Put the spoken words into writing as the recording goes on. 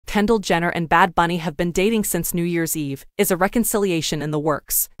Kendall Jenner and Bad Bunny have been dating since New Year's Eve. Is a reconciliation in the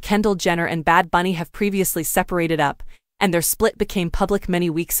works? Kendall Jenner and Bad Bunny have previously separated up, and their split became public many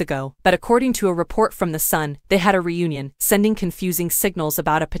weeks ago. But according to a report from The Sun, they had a reunion, sending confusing signals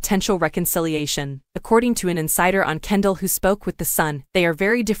about a potential reconciliation. According to an insider on Kendall who spoke with The Sun, they are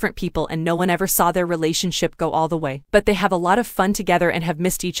very different people and no one ever saw their relationship go all the way. But they have a lot of fun together and have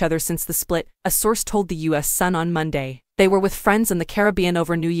missed each other since the split, a source told the U.S. Sun on Monday. They were with friends in the Caribbean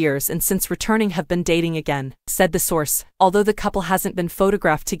over New Year's and since returning have been dating again, said the source. Although the couple hasn't been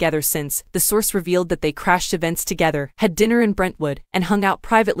photographed together since, the source revealed that they crashed events together, had dinner in Brentwood, and hung out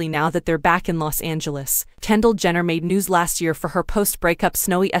privately now that they're back in Los Angeles. Kendall Jenner made news last year for her post-breakup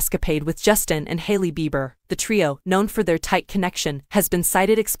snowy escapade with Justin and Hailey Bieber. The trio, known for their tight connection, has been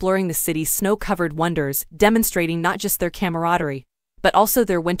sighted exploring the city's snow-covered wonders, demonstrating not just their camaraderie, but also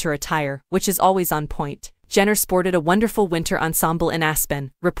their winter attire, which is always on point. Jenner sported a wonderful winter ensemble in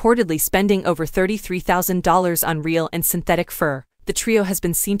Aspen, reportedly spending over $33,000 on real and synthetic fur. The trio has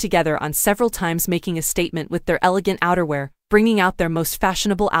been seen together on several times making a statement with their elegant outerwear, bringing out their most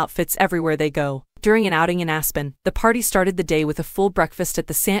fashionable outfits everywhere they go. During an outing in Aspen, the party started the day with a full breakfast at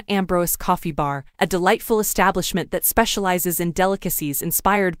the St. Ambrose Coffee Bar, a delightful establishment that specializes in delicacies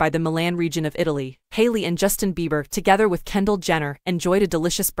inspired by the Milan region of Italy. Hailey and Justin Bieber, together with Kendall Jenner, enjoyed a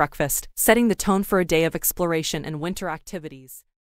delicious breakfast, setting the tone for a day of exploration and winter activities.